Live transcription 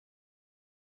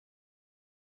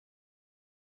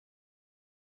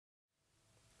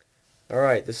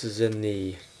Alright, this is in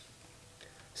the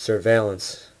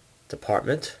surveillance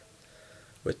department.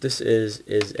 What this is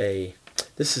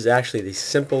this is actually the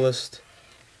simplest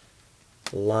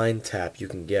line tap you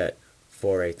can get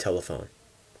for a telephone.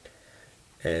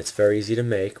 And it's very easy to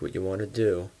make. What you want to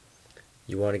do,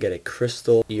 you want to get a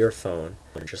crystal earphone,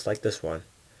 just like this one.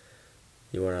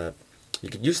 You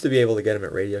used to be able to get them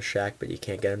at Radio Shack, but you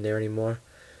can't get them there anymore.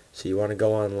 So you want to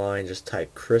go online, just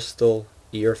type crystal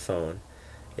earphone.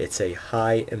 It's a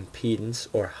high impedance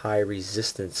or high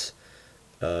resistance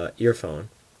earphone,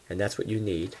 and that's what you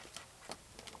need.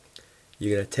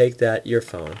 You're going to take that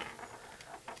earphone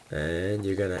and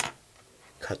you're going to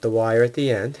cut the wire at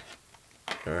the end.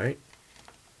 Alright.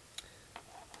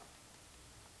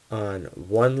 On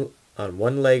one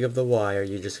leg of the wire,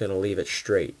 you're just going to leave it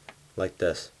straight like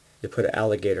this. You put an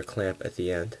alligator clamp at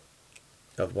the end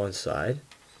of one side,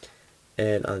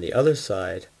 and on the other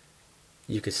side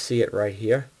you can see it right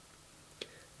here.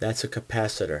 That's a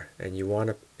capacitor, and you want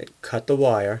to cut the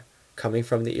wire coming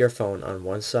from the earphone on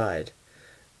one side,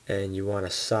 and you want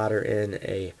to solder in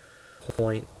a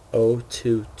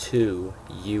 0.022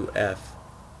 UF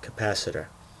capacitor.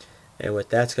 And what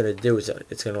that's going to do is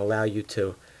it's going to allow you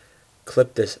to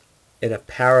clip this in a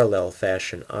parallel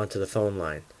fashion onto the phone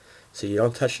line. So you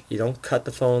don't cut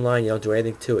the phone line, you don't do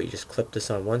anything to it. You just clip this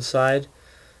on one side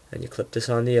and you clip this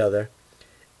on the other,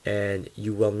 and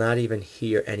you will not even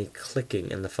hear any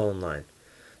clicking in the phone line.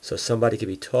 So somebody could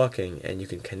be talking and you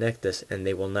can connect this and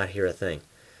they will not hear a thing.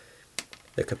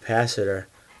 The capacitor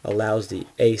allows the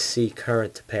AC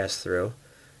current to pass through,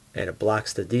 and it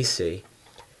blocks the DC,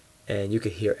 and you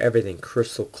can hear everything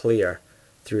crystal clear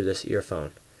through this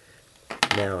earphone.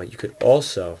 Now you could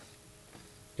also,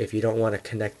 if you don't want to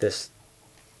connect this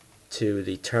to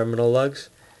the terminal lugs,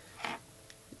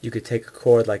 you could take a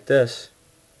cord like this,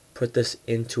 put this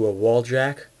into a wall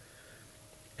jack,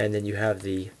 and then you have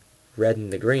the red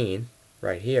and the green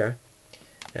right here,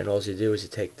 and all you do is you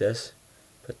take this,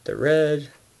 put the red,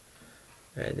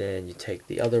 and then you take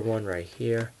the other one right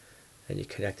here and you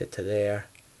connect it to there,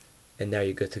 and now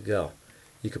you're good to go.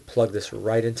 You could plug this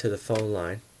right into the phone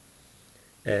line,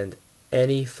 and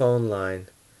any phone line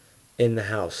in the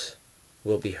house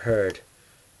will be heard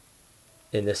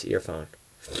in this earphone.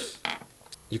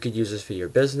 You could use this for your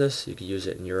business, you could use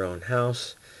it in your own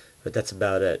house, but that's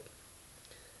about it.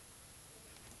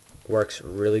 Works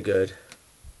really good.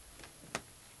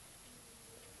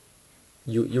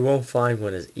 You won't find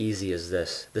one as easy as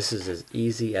this. This is as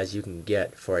easy as you can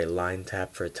get for a line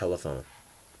tap for a telephone.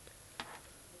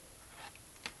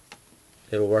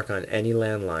 It'll work on any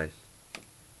landline.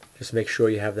 Just make sure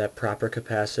you have that proper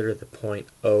capacitor, the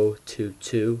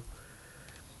 0.022,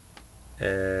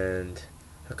 and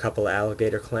a couple of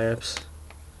alligator clamps,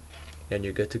 and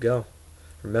you're good to go.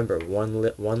 Remember,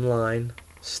 one line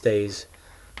stays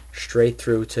straight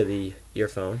through to the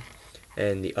earphone,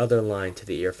 and the other line to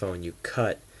the earphone you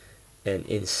cut, and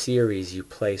in series you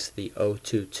place the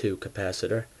 0.022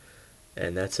 capacitor,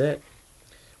 and that's it.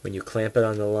 When you clamp it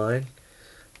on the line,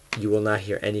 you will not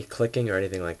hear any clicking or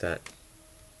anything like that.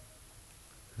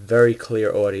 Very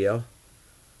clear audio.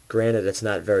 Granted, it's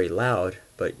not very loud,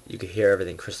 but you can hear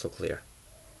everything crystal clear.